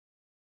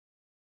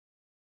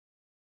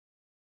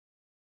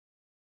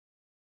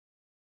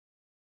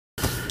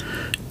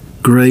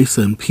Grace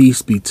and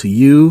peace be to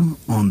you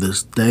on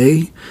this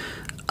day.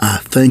 I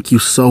thank you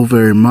so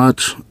very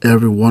much,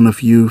 every one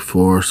of you,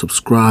 for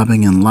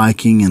subscribing and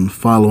liking and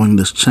following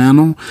this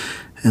channel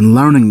and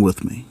learning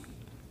with me.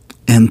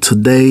 And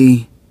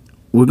today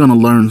we're going to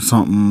learn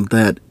something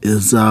that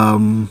is,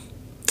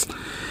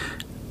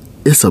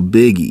 it's a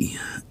biggie.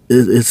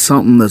 It's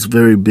something that's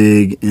very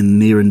big and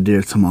near and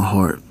dear to my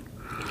heart.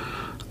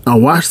 I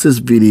watched this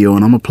video,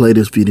 and I'm going to play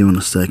this video in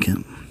a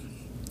second.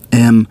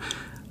 And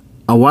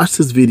I watched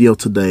this video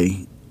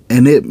today,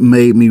 and it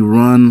made me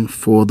run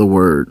for the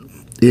word.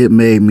 It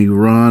made me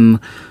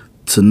run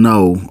to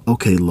know,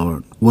 okay,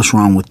 Lord, what's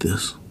wrong with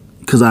this?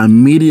 Because I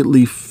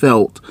immediately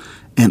felt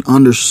and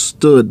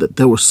understood that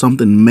there was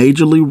something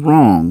majorly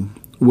wrong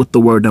with the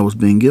word that was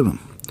being given.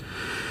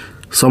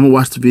 So I'm going to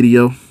watch the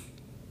video,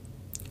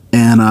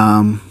 and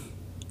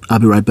I'll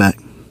be right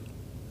back.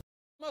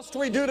 What must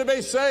we do to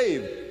be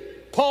saved?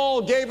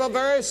 Paul gave a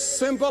very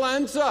simple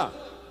answer.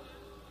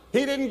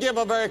 He didn't give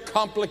a very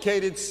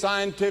complicated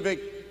scientific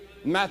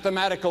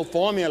mathematical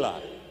formula.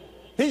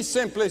 He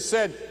simply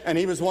said, and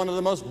he was one of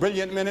the most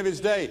brilliant men of his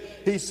day,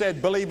 he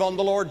said, believe on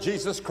the Lord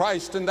Jesus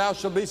Christ and thou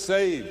shalt be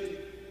saved.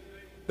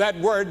 That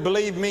word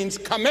believe means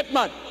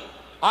commitment.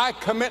 I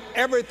commit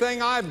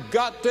everything I've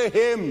got to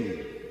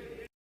him.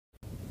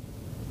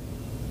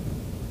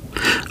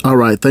 All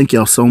right, thank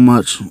y'all so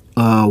much.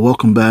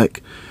 Welcome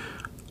back.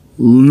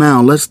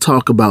 Now let's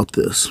talk about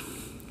this.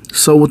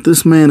 So what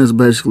this man is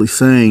basically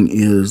saying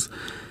is,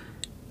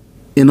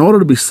 in order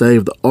to be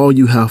saved, all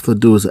you have to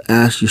do is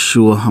ask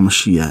Yeshua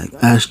HaMashiach,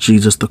 ask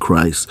Jesus the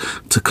Christ,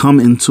 to come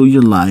into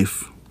your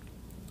life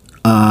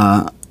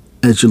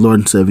as your Lord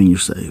and Savior, and you're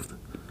saved.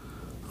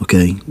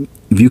 Okay?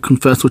 If you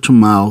confess with your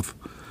mouth,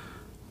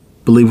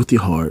 believe with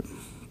your heart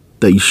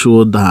that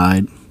Yeshua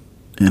died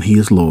and he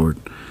is Lord,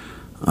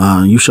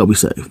 you shall be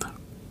saved.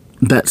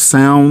 That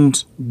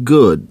sounds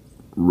good,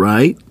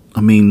 right?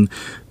 I mean,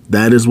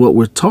 that is what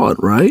we're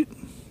taught, right?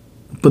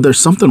 But there's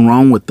something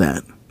wrong with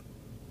that.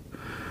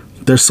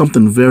 There's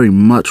something very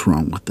much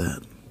wrong with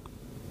that.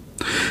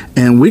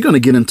 And we're going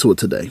to get into it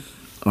today,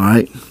 all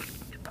right?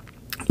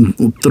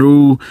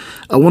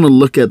 I want to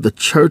look at the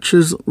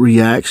church's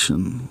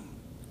reaction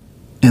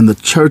and the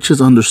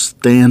church's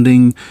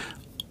understanding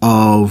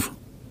of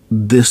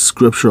this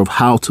scripture of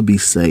how to be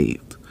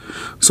saved.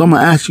 So I'm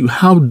going to ask you,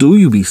 how do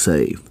you be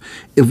saved?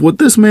 If what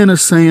this man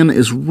is saying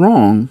is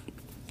wrong,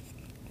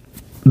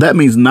 that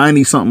means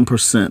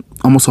 90-something%,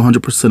 almost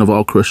 100% of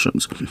all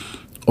Christians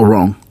are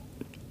wrong.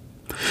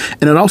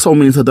 And it also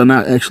means that they're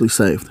not actually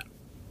saved.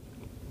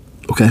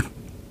 Okay?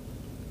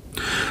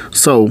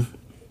 So,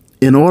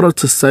 in order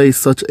to say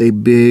such a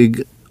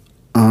big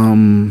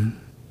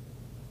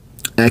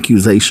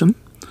accusation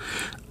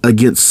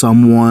against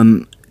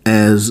someone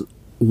as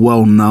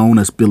well known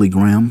as Billy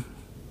Graham,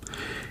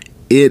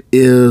 it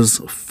is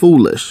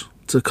foolish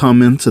to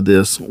come into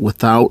this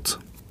without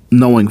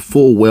knowing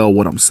full well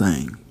what I'm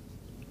saying.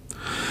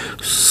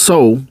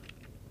 So,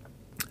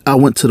 I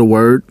went to the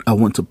Word, I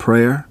went to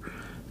prayer,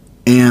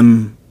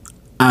 and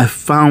I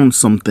found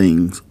some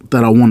things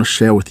that I want to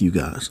share with you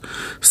guys.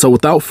 So,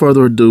 without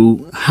further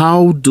ado,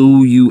 how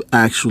do you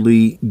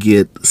actually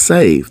get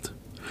saved?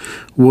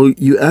 Well,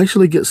 you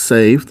actually get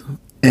saved,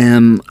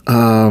 and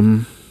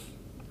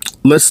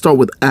let's start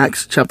with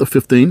Acts chapter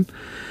 15.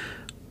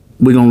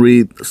 We're going to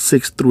read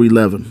 6 through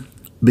 11.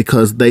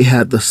 Because they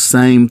had the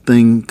same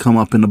thing come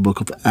up in the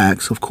book of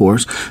Acts, of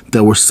course.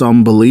 There were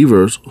some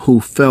believers who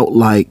felt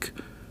like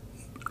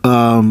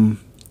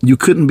you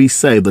couldn't be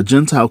saved. The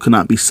Gentile could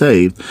not be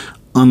saved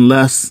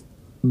unless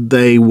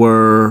they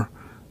were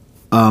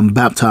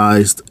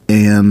baptized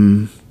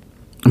unless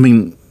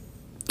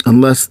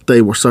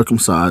they were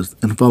circumcised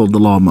and followed the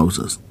law of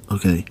Moses.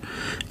 Okay,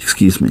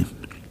 excuse me.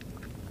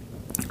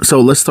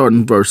 So let's start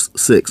in verse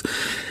 6.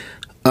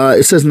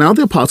 It says, now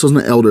the apostles and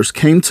the elders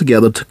came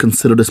together to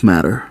consider this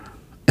matter.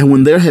 And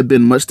when there had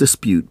been much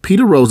dispute,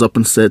 Peter rose up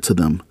and said to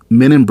them,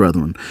 men and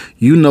brethren,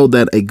 you know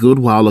that a good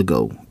while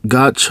ago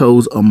God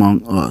chose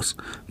among us,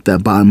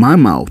 that by my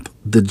mouth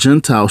the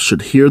Gentiles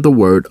should hear the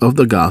word of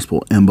the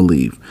gospel and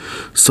believe.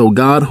 So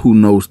God, who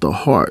knows the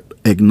heart,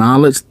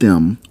 acknowledged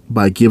them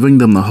by giving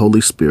them the Holy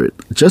Spirit,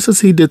 just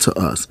as he did to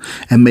us,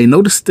 and made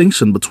no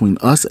distinction between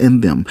us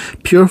and them,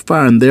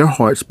 purifying their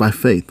hearts by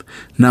faith.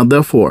 Now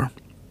therefore,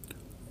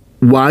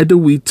 why do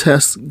we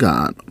test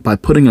God by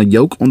putting a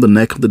yoke on the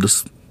neck of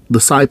the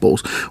disciples,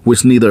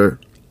 which neither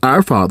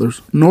our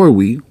fathers nor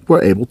we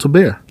were able to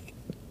bear?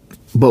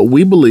 But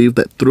we believe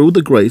that through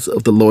the grace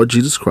of the Lord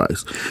Jesus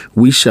Christ,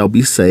 we shall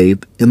be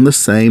saved in the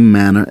same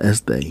manner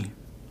as they.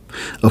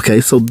 Okay,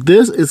 so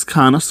this is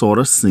kind of sort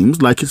of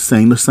seems like it's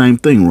saying the same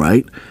thing,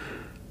 right?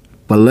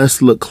 But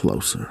let's look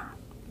closer.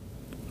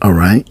 All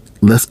right,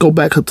 let's go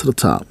back up to the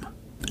top.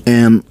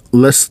 And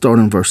let's start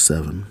in verse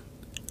 7.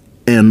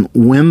 And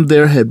when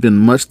there had been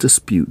much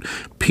dispute,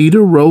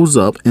 Peter rose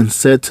up and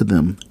said to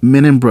them,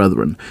 men and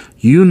brethren,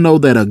 you know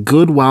that a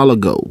good while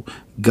ago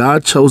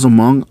God chose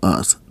among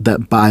us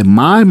that by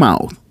my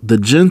mouth the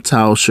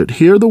Gentiles should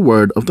hear the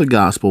word of the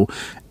gospel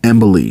and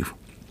believe.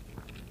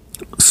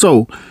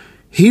 So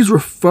He's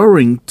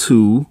referring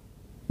to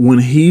when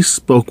he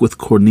spoke with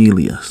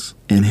Cornelius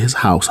and his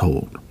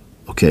household,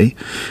 okay?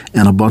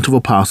 And a bunch of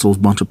apostles,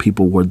 bunch of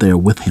people were there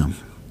with him,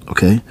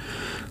 okay?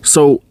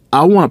 So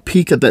I want to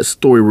peek at that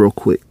story real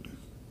quick,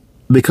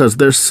 because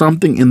there's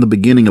something in the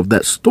beginning of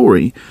that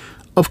story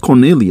of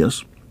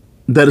Cornelius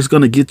that is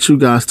going to get you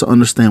guys to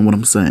understand what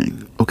I'm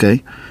saying,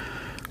 okay?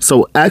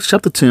 So Acts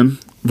chapter 10,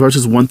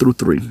 verses 1 through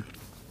 3.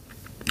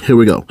 Here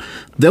we go.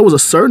 There was a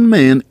certain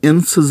man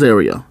in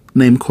Caesarea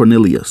named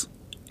Cornelius,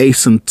 a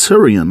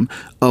centurion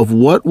of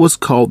what was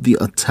called the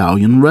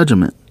Italian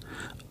regiment,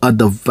 a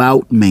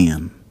devout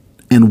man,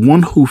 and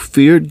one who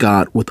feared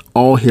God with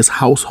all his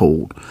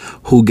household,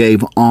 who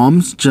gave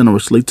alms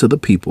generously to the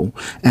people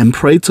and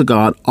prayed to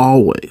God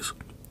always.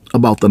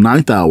 About the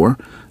 9th hour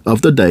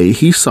of the day,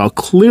 he saw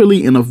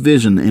clearly in a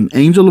vision an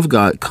angel of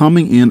God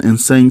coming in and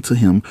saying to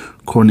him,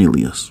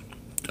 Cornelius.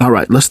 All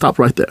right, let's stop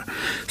right there.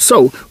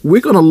 So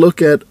we're going to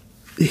look at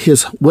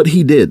what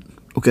he did,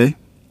 okay?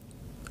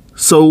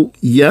 So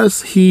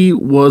yes, he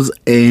was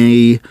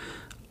a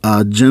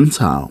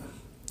Gentile,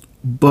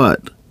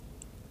 but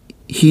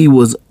he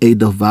was a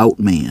devout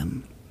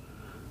man,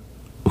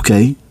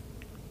 okay?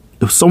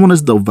 If someone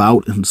is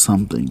devout in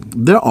something,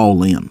 they're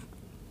all in,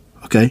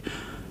 okay?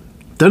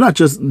 They're not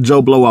just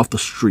Joe Blow off the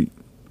street.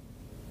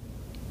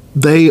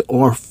 They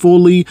are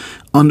fully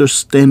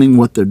understanding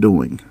what they're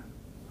doing,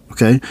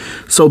 okay?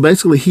 So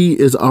basically, he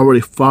is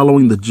already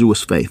following the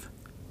Jewish faith.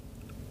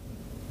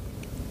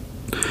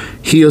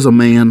 He is a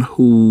man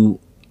who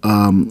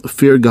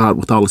feared God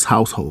with all his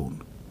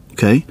household,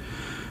 okay?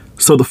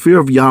 So the fear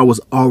of Yah was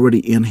already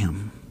in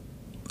him.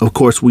 Of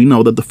course, we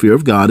know that the fear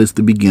of God is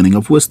the beginning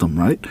of wisdom,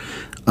 right?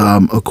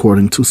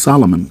 According to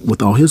Solomon,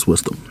 with all his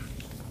wisdom.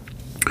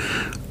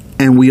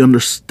 And we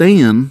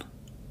understand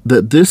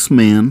that this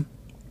man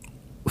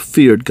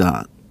feared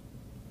God.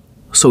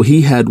 So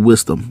he had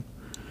wisdom.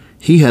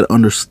 He had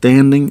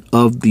understanding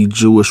of the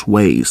Jewish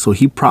ways. So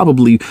he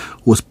probably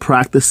was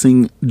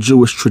practicing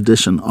Jewish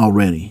tradition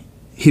already.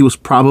 He was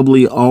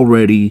probably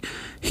already,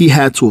 he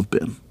had to have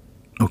been,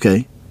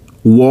 okay,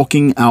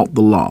 walking out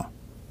the law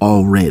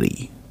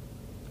already.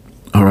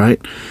 All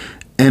right.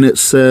 And it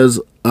says,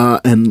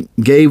 and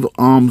gave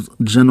alms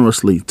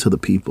generously to the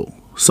people.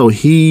 So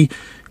he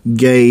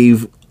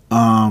gave,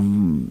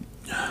 not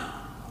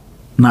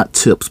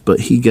tips, but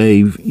he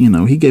gave,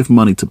 he gave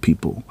money to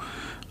people.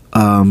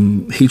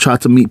 He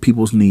tried to meet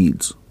people's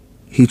needs.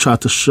 He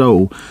tried to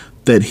show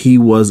that he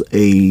was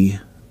a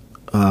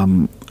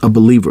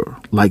believer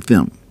like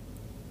them.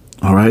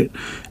 All right.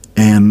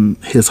 And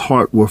his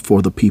heart were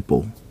for the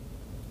people.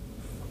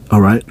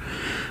 All right.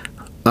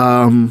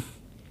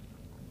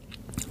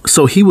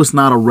 So he was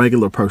not a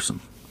regular person.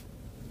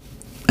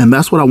 And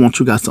that's what I want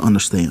you guys to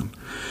understand.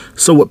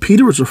 So what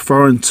Peter is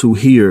referring to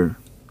here,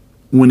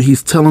 when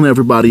he's telling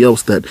everybody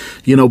else that,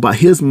 by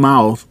his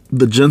mouth,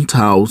 the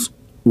Gentiles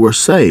were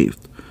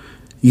saved.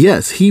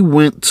 Yes, he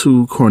went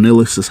to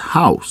Cornelius's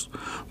house,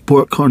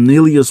 but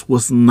Cornelius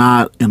was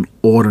not an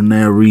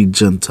ordinary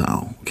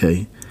Gentile,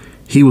 okay?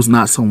 He was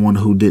not someone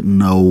who didn't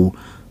know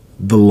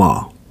the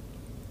law.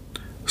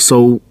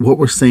 So what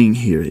we're saying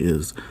here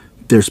is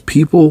there's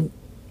people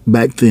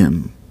back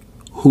then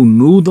who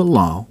knew the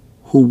law,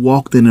 who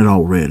walked in it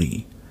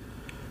already,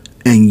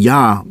 and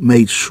Yah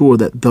made sure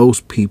that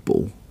those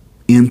people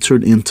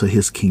entered into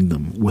his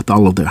kingdom with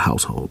all of their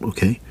household,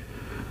 okay?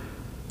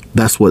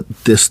 That's what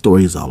this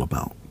story is all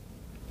about.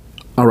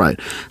 All right.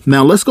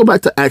 Now, let's go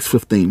back to Acts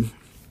 15.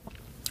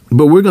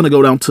 But we're going to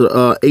go down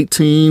to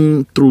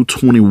 18 through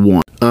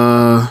 21.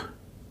 And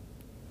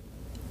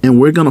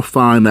we're going to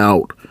find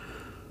out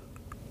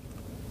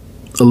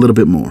a little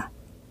bit more.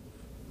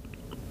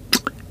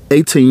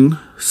 18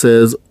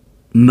 says,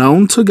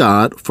 known to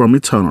God from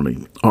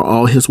eternity are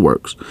all his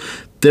works.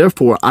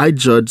 Therefore, I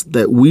judge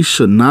that we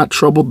should not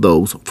trouble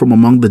those from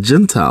among the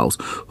Gentiles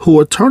who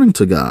are turning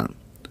to God,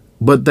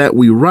 but that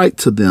we write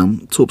to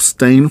them to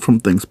abstain from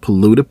things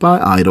polluted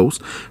by idols,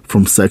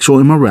 from sexual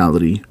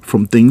immorality,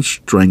 from things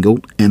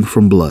strangled, and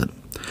from blood.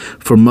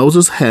 For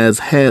Moses has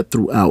had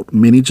throughout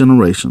many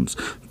generations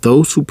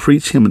those who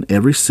preach him in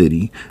every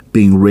city,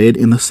 being read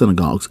in the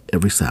synagogues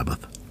every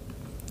Sabbath.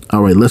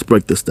 All right, let's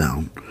break this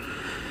down.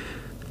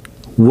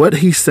 What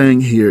he's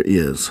saying here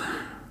is,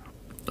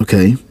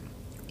 okay,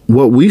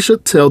 what we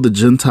should tell the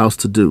Gentiles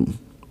to do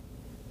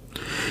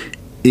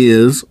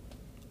is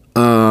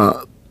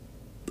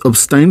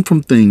abstain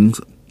from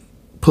things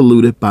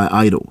polluted by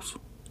idols,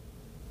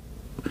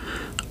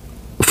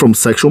 from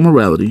sexual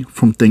morality,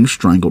 from things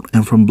strangled,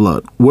 and from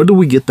blood. Where do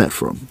we get that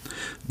from?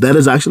 That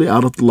is actually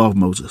out of the law of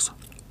Moses.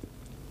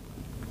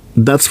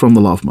 That's from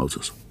the law of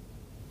Moses.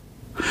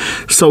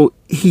 So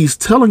he's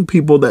telling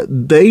people that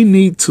they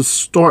need to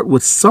start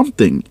with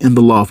something in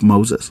the law of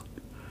Moses.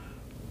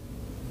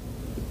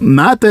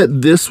 Not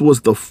that this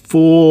was the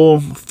full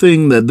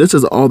thing, that this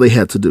is all they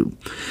had to do.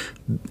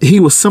 He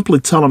was simply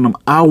telling them,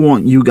 I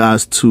want you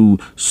guys to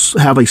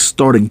have a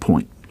starting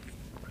point.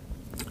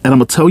 And I'm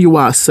going to tell you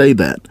why I say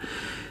that.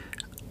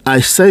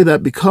 I say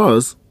that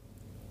because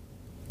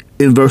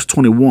in verse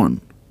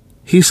 21,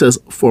 He says,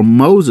 for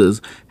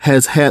Moses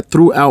has had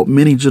throughout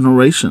many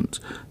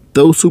generations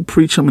those who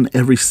preach him in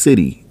every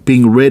city,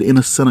 being read in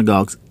the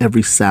synagogues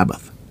every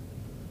Sabbath.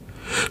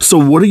 So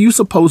what are you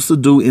supposed to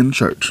do in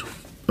church?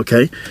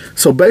 Okay,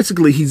 so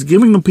basically he's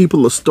giving the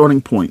people a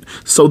starting point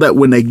so that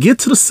when they get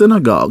to the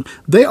synagogue,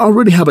 they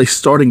already have a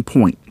starting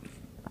point.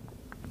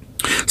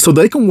 So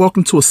they can walk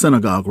into a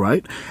synagogue,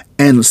 right,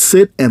 and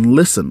sit and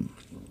listen.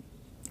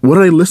 What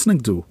are they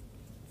listening to?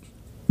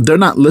 They're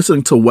not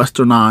listening to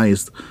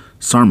westernized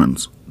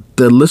sermons.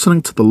 They're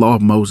listening to the law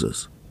of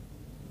Moses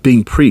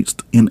being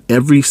preached in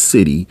every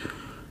city,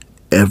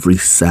 every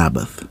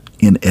Sabbath,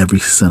 in every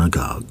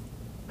synagogue.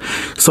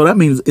 So that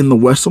means in the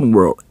Western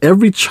world,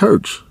 every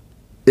church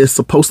is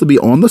supposed to be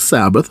on the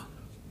Sabbath,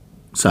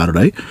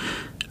 Saturday,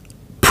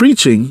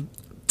 preaching,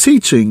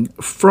 teaching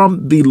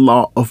from the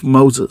law of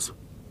Moses.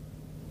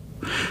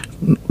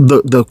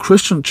 The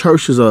Christian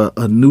church is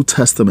a New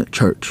Testament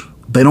church.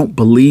 They don't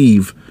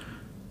believe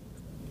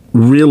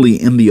really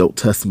in the Old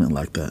Testament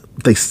like that.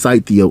 They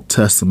cite the Old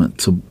Testament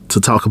to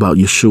talk about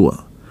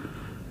Yeshua.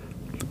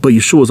 But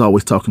Yeshua is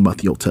always talking about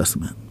the Old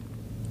Testament.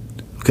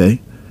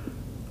 Okay?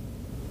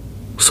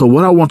 So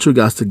what I want you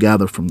guys to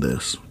gather from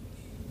this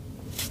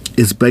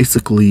is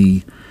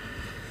basically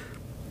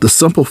the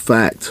simple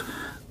fact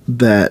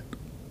that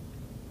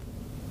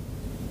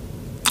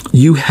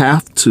you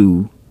have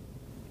to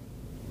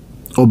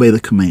obey the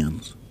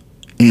commands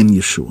and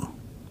Yeshua.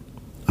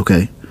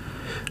 Okay?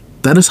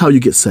 That is how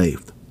you get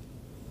saved.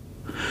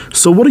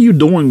 So what are you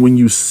doing when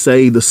you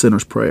say the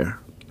sinner's prayer?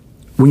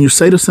 When you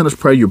say the sinner's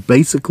prayer, you're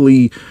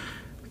basically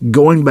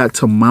going back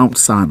to Mount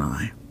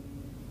Sinai,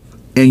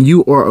 and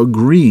you are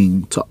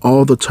agreeing to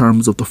all the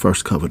terms of the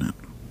first covenant.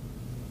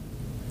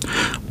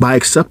 By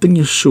accepting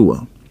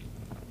Yeshua,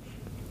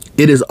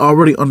 it is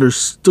already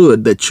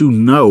understood that you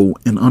know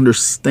and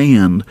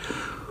understand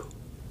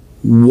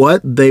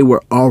what they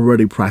were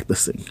already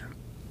practicing.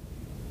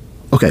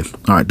 Okay,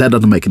 all right, that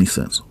doesn't make any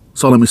sense.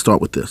 So let me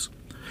start with this.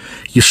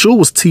 Yeshua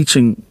was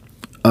teaching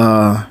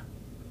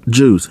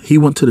Jews. He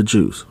went to the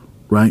Jews,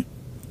 right?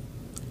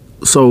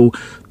 So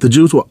the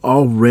Jews were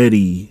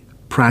already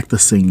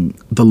practicing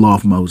the law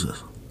of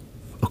Moses.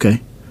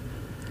 Okay?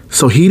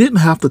 So he didn't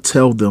have to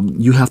tell them,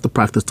 you have to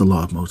practice the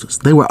law of Moses.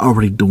 They were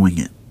already doing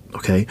it.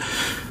 Okay?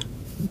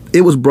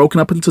 It was broken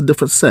up into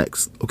different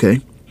sects.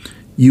 Okay?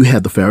 You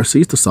had the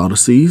Pharisees, the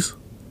Sadducees,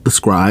 the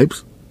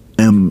scribes,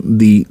 and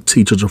the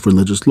teachers of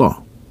religious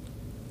law.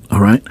 All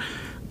right?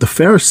 The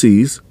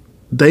Pharisees,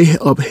 they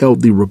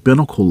upheld the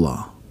rabbinical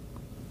law.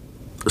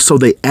 So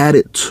they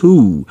added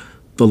to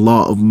the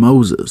law of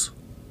Moses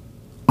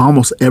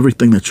almost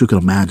everything that you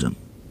could imagine.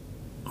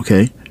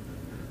 Okay?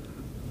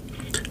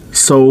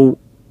 So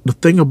the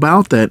thing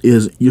about that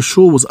is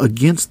Yeshua was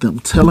against them,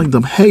 telling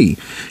them, hey,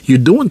 you're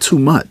doing too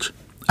much.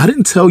 I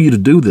didn't tell you to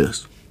do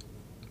this.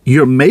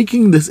 You're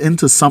making this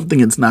into something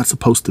it's not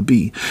supposed to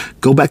be.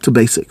 Go back to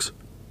basics.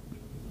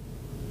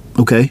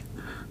 Okay?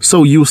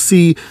 So you'll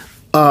see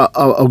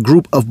a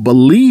group of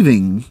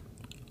believing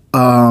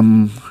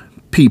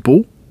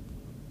people,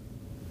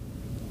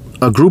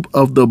 a group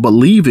of the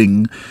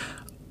believing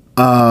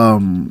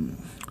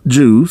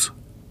Jews,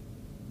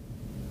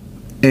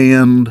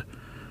 and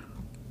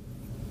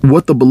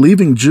what the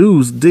believing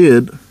Jews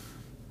did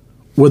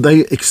were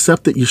they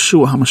accepted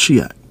Yeshua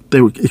HaMashiach. They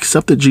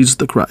accepted Jesus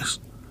the Christ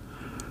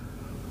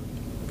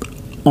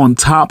on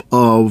top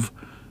of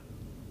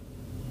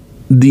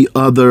the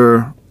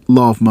other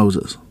law of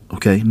Moses.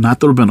 Okay, not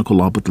the rabbinical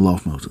law, but the law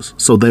of Moses.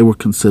 So they were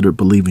considered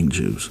believing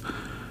Jews.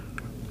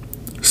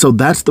 So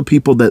that's the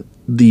people that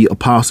the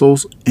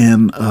apostles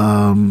and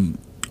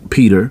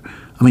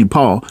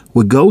Paul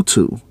would go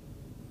to.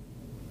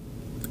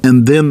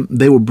 And then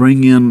they would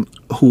bring in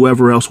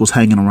whoever else was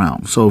hanging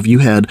around. So if you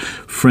had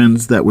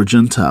friends that were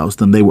Gentiles,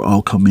 then they would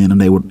all come in and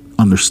they would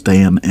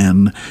understand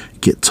and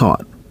get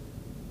taught.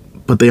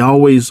 But they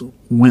always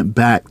went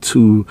back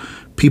to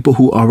people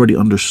who already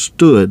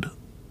understood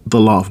the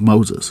law of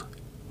Moses.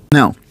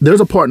 Now, there's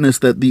a part in this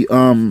that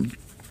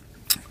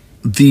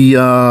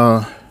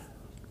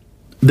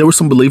there were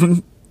some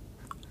believing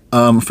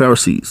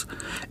Pharisees,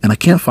 and I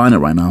can't find it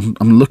right now.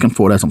 I'm looking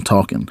for it as I'm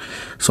talking,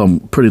 so I'm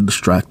pretty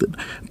distracted.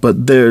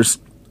 But there's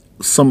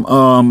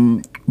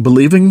some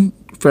believing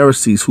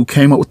Pharisees who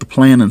came up with the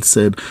plan and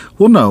said,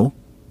 well, no,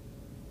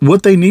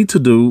 what they need to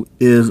do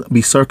is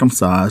be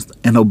circumcised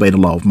and obey the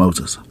law of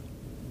Moses.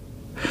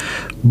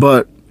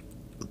 But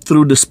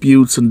through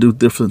disputes and do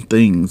different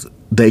things,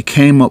 they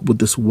came up with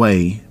this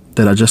way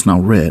that I just now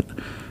read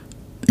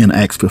in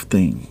Acts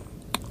 15.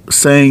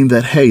 Saying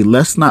that, hey,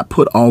 let's not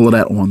put all of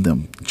that on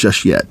them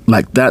just yet.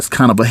 Like, that's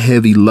kind of a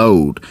heavy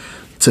load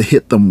to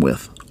hit them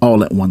with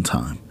all at one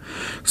time.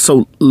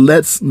 So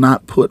let's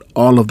not put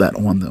all of that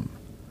on them.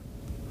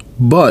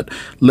 But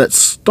let's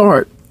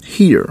start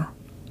here.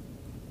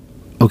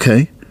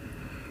 Okay?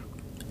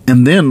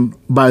 And then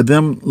by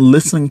them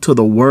listening to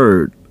the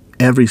word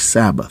every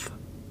Sabbath,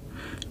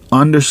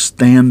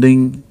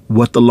 understanding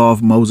what the law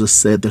of Moses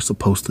said they're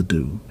supposed to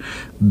do,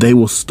 they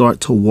will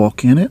start to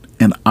walk in it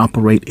and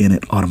operate in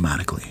it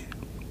automatically.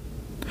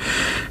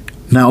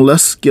 Now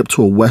let's skip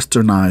to a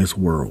westernized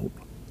world.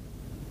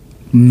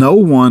 No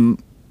one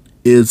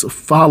is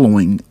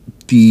following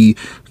the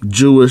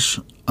Jewish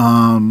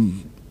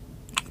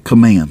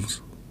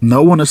commands.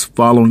 No one is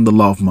following the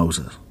law of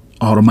Moses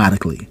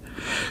automatically.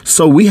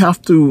 So we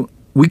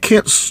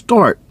can't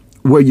start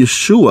where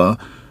Yeshua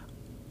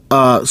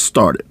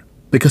started,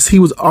 because he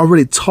was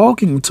already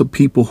talking to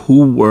people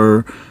who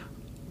were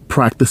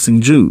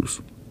practicing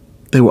Jews.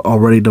 They were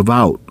already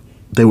devout.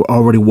 They were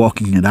already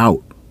walking it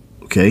out.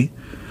 Okay?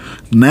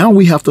 Now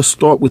we have to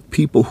start with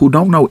people who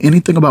don't know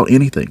anything about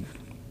anything.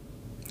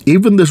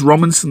 Even this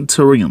Roman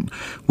centurion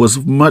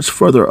was much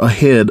further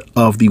ahead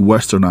of the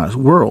westernized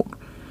world,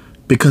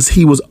 because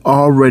he was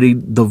already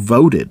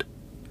devoted.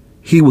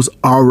 He was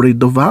already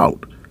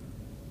devout.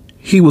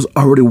 He was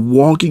already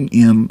walking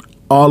in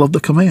all of the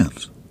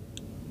commands.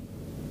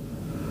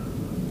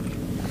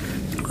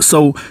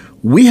 So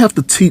we have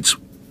to teach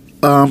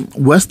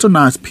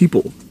westernized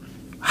people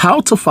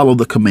how to follow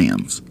the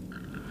commands,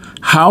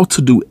 how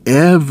to do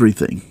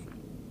everything.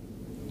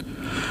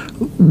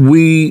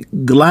 We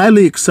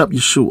gladly accept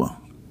Yeshua,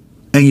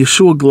 and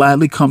Yeshua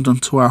gladly comes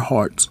into our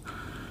hearts,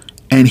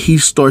 and he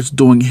starts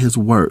doing his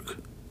work.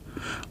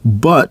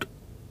 But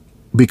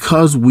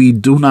because we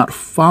do not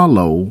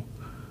follow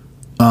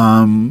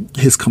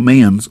his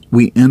commands,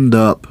 we end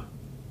up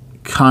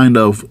kind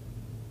of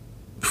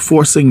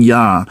forcing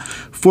God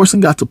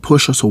to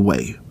push us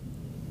away.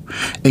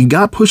 And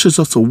God pushes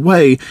us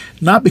away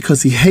not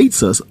because he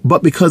hates us,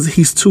 but because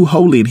he's too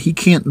holy and he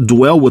can't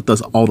dwell with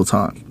us all the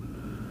time.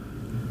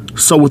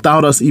 So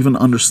without us even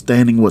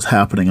understanding what's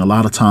happening, a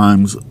lot of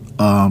times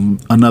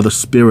another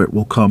spirit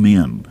will come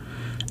in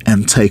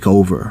and take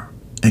over,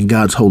 and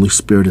God's Holy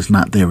Spirit is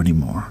not there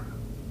anymore.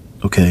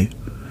 Okay?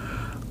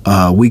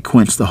 We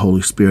quench the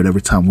Holy Spirit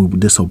every time we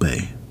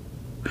disobey.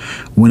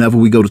 Whenever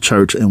we go to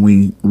church and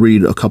we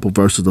read a couple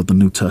verses of the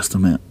New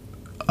Testament,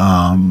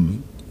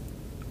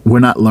 we're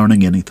not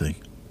learning anything,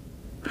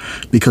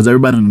 because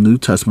everybody in the New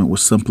Testament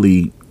was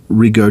simply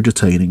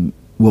regurgitating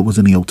what was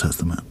in the Old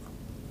Testament.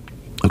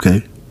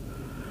 Okay?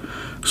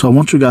 So I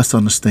want you guys to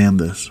understand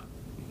this.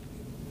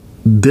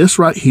 This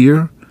right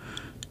here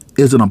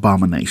is an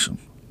abomination.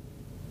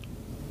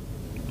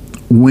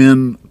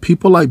 When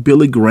people like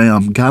Billy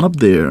Graham got up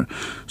there,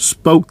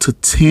 spoke to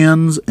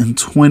tens and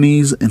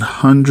twenties and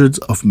hundreds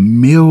of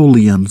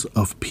millions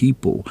of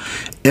people,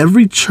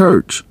 every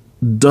church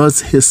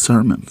does his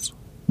sermons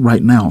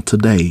right now,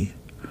 today.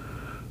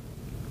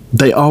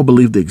 They all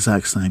believe the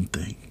exact same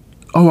thing.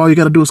 Oh, all you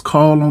got to do is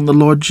call on the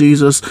Lord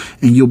Jesus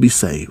and you'll be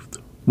saved.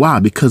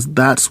 Why? Because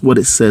that's what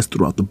it says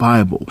throughout the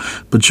Bible.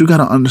 But you got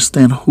to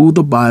understand who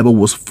the Bible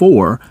was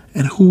for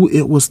and who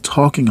it was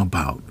talking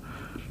about.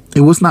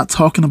 It was not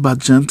talking about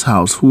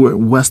Gentiles who were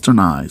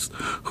westernized,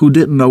 who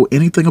didn't know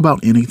anything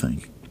about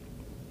anything.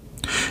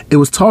 It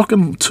was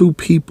talking to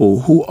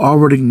people who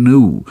already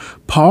knew.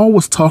 Paul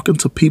was talking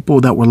to people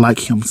that were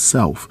like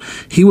himself.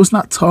 He was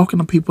not talking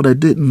to people that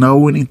didn't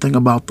know anything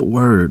about the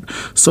word.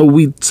 So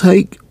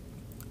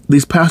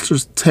these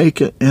pastors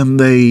take it and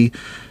they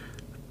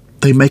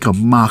make a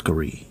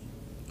mockery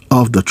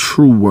of the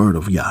true word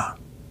of Yah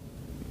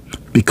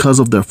because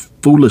of their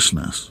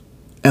foolishness.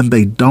 And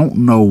they don't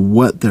know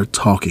what they're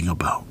talking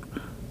about.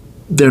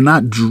 They're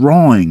not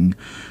drawing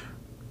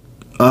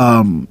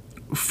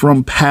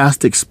from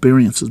past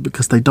experiences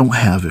because they don't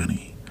have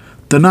any.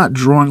 They're not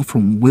drawing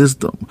from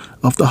wisdom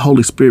of the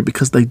Holy Spirit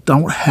because they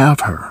don't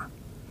have her.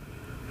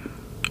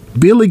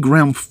 Billy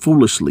Graham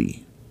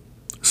foolishly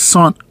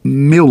sent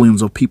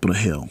millions of people to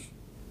hell,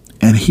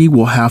 and he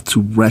will have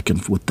to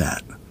reckon with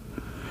that.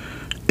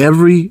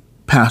 Every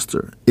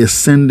pastor is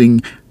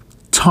sending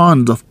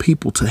tons of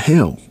people to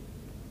hell,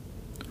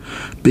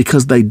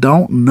 because they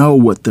don't know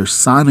what they're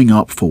signing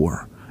up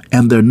for,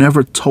 and they're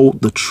never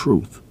told the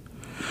truth.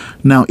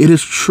 Now, it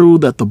is true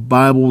that the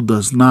Bible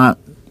does not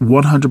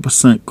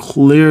 100%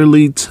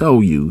 clearly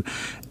tell you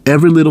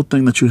every little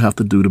thing that you have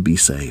to do to be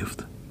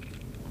saved.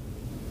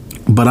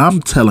 But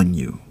I'm telling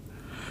you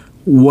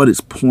what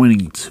it's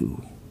pointing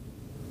to.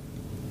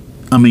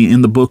 I mean,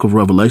 in the book of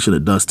Revelation,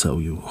 it does tell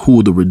you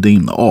who the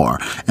redeemed are,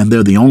 and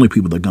they're the only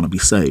people that are going to be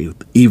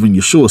saved. Even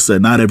Yeshua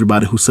said, not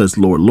everybody who says,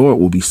 Lord, Lord,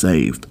 will be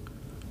saved.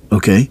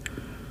 Okay?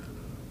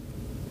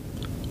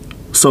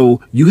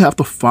 So you have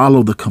to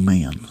follow the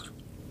commands.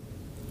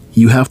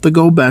 You have to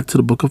go back to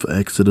the book of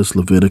Exodus,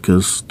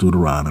 Leviticus,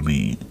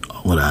 Deuteronomy,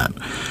 all of that.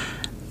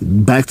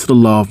 Back to the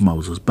law of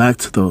Moses, back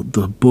to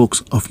the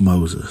books of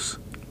Moses,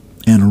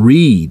 and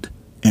read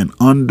and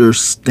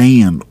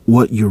understand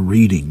what you're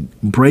reading.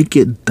 Break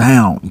it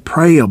down.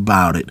 Pray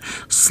about it.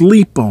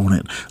 Sleep on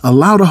it.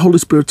 Allow the Holy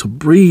Spirit to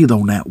breathe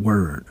on that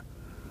word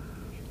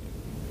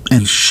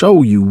and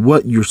show you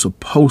what you're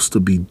supposed to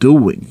be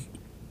doing,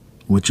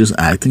 which is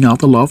acting out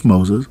the law of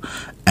Moses,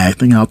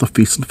 acting out the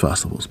feasts and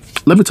festivals.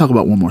 Let me talk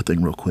about one more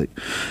thing real quick.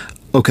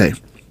 Okay,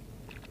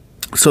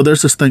 so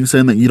there's this thing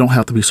saying that you don't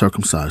have to be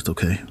circumcised,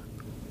 okay?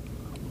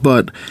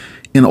 But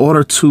in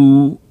order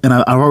to, and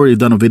I've already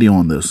done a video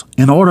on this,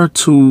 in order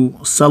to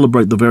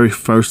celebrate the very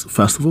first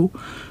festival,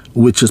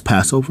 which is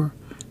Passover,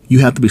 you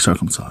have to be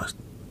circumcised.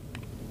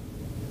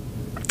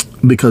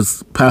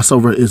 because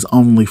Passover is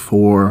only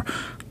for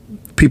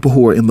people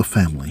who are in the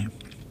family,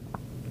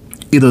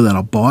 either that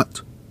are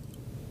bought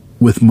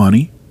with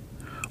money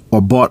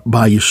or bought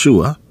by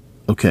Yeshua,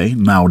 okay,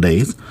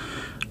 nowadays,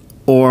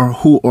 or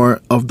who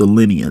are of the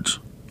lineage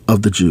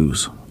of the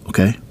Jews,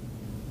 okay?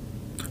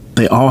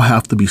 They all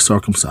have to be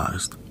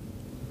circumcised.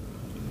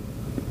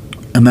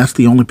 And that's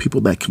the only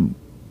people that can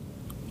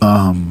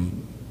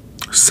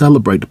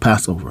celebrate the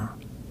Passover.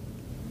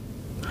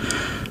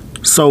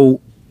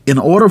 So in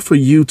order for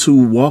you to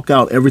walk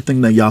out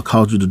everything that y'all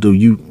called you to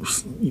do,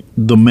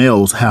 the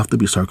males have to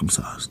be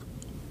circumcised.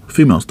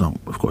 Females don't,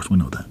 of course, we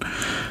know that.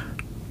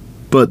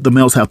 But the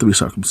males have to be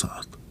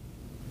circumcised.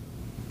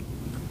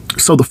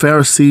 So the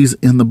Pharisees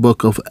in the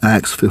book of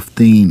Acts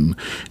 15,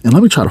 and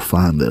let me try to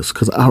find this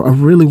because I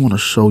really want to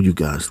show you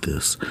guys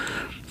this.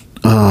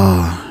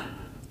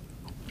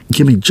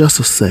 Give me just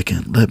a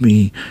second. Let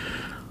me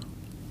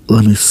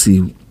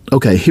see.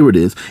 Okay, here it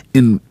is.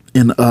 In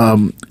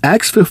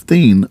Acts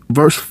 15,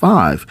 verse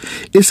 5,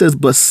 it says,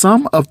 "But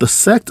some of the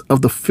sect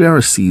of the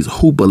Pharisees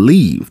who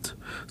believed,"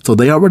 so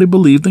they already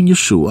believed in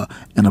Yeshua,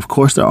 and of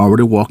course they're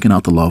already walking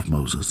out the law of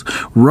Moses,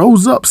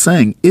 "rose up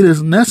saying, 'It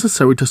is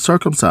necessary to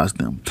circumcise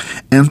them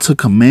and to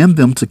command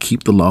them to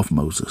keep the law of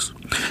Moses.'"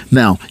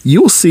 Now,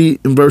 you'll see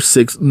in verse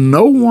 6,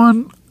 no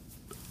one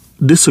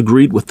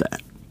disagreed with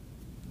that.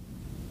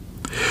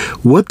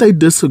 What they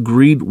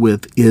disagreed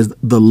with is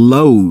the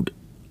load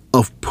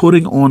of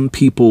putting on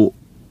people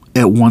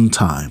at one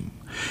time.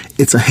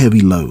 It's a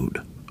heavy load,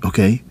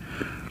 okay?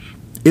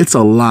 It's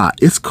a lot.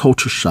 It's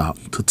culture shock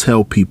to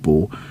tell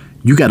people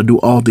you got to do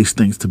all these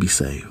things to be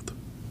saved.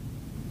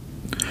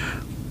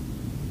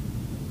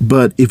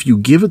 But if you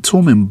give it to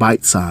them in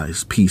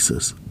bite-sized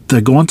pieces,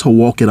 they're going to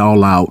walk it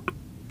all out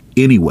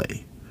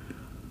anyway.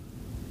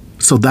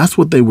 So that's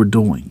what they were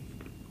doing.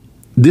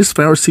 This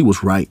Pharisee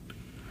was right.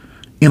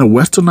 In a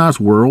westernized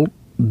world,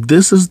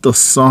 this is the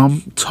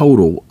sum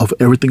total of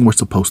everything we're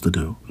supposed to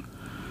do.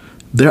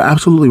 They're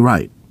absolutely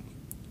right.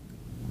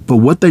 But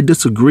what they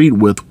disagreed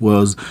with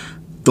was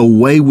the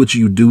way which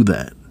you do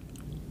that.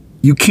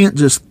 You can't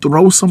just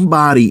throw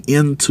somebody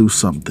into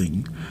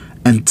something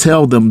and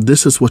tell them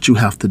this is what you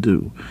have to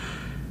do,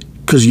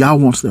 because Yah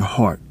wants their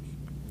heart.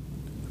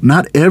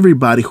 Not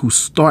everybody who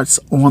starts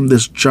on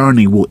this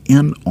journey will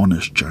end on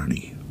this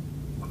journey.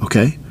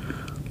 Okay?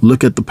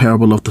 Look at the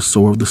parable of the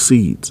sower of the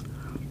seeds.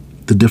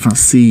 The different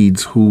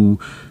seeds who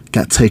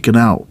got taken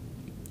out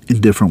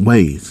in different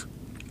ways.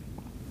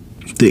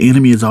 The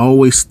enemy is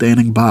always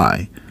standing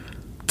by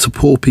to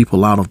pull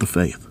people out of the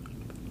faith.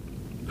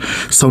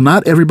 So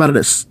not everybody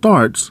that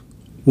starts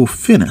will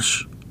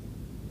finish.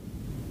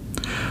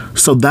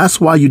 So that's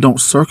why you don't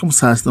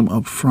circumcise them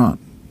up front,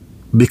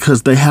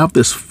 because they have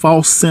this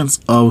false sense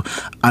of,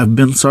 I've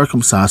been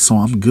circumcised, so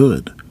I'm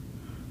good.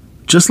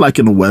 Just like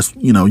in the West,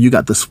 you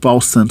got this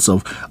false sense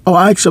of, oh,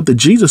 I accepted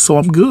Jesus, so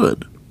I'm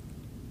good.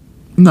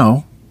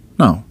 No,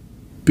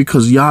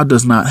 because Yah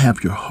does not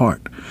have your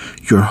heart.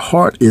 Your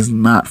heart is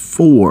not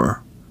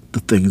for the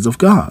things of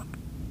God.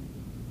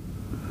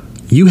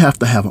 You have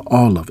to have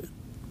all of it.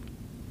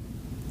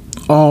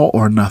 All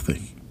or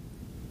nothing.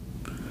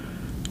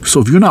 So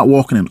if you're not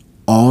walking in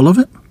all of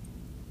it,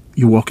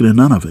 you're walking in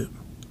none of it.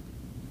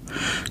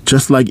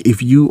 Just like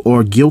if you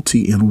are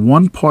guilty in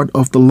one part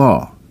of the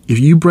law, if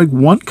you break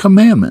one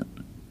commandment,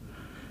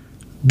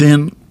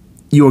 then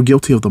you are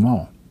guilty of them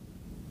all.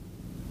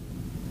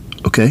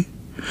 Okay?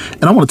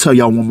 And I want to tell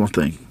y'all one more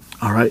thing.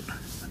 All right?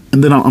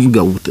 And then I'm going to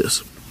go with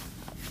this.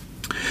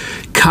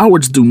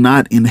 Cowards do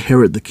not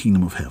inherit the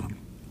kingdom of heaven.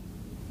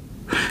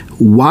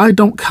 Why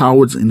don't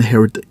cowards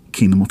inherit the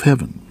kingdom of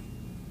heaven?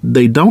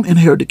 They don't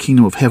inherit the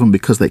kingdom of heaven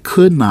because they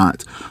could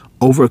not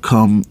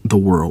overcome the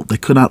world. They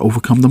could not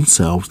overcome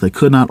themselves. They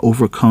could not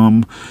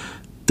overcome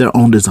their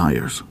own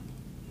desires.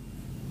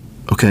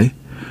 Okay?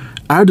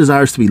 Our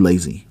desire is to be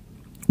lazy.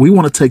 We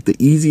want to take the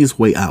easiest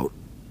way out.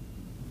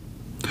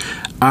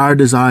 Our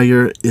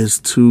desire is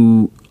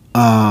to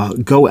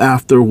go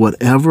after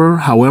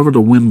however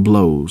the wind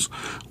blows,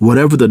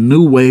 whatever the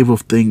new wave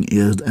of thing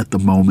is at the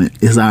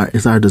moment is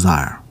our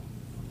desire.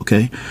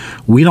 Okay?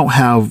 We don't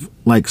have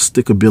like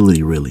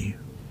stickability really.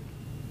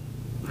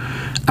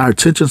 Our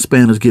attention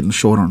span is getting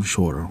shorter and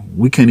shorter.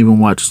 We can't even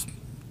watch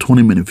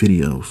 20-minute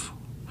videos.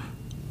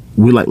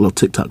 We like little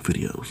TikTok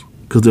videos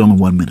because they're only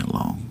 1 minute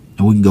long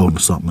and we can go into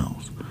something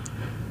else.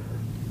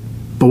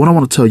 But what I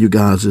want to tell you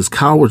guys is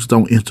cowards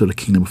don't enter the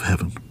kingdom of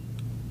heaven.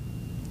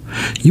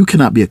 You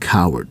cannot be a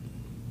coward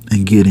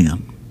and get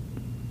in.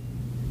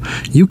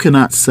 You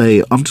cannot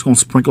say, I'm just going to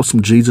sprinkle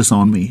some Jesus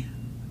on me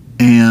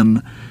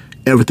and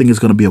everything is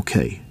going to be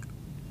okay.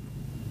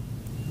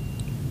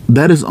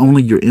 That is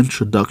only your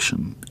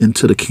introduction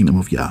into the kingdom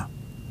of Yah.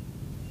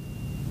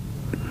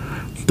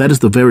 That is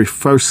the very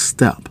first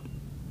step.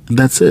 And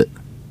that's it.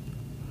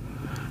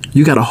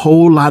 You got a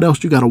whole lot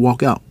else you got to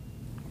walk out.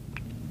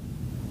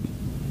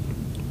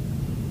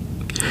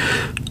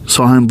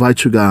 So I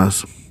invite you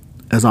guys,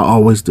 as I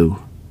always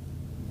do,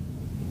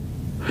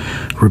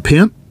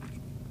 repent,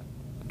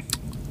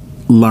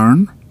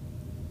 learn,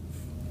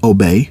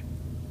 obey,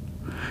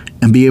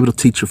 and be able to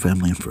teach your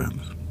family and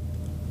friends.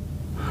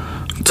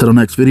 Until the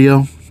next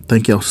video,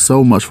 thank y'all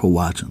so much for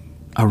watching.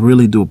 I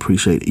really do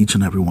appreciate each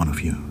and every one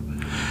of you.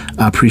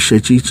 I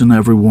appreciate each and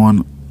every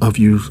one of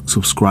you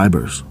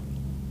subscribers.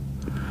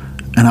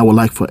 And I would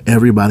like for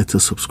everybody to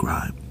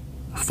subscribe.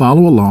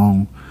 Follow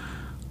along.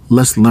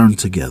 Let's learn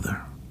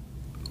together.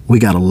 We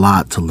got a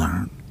lot to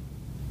learn.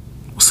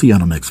 We'll see you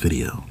on the next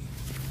video.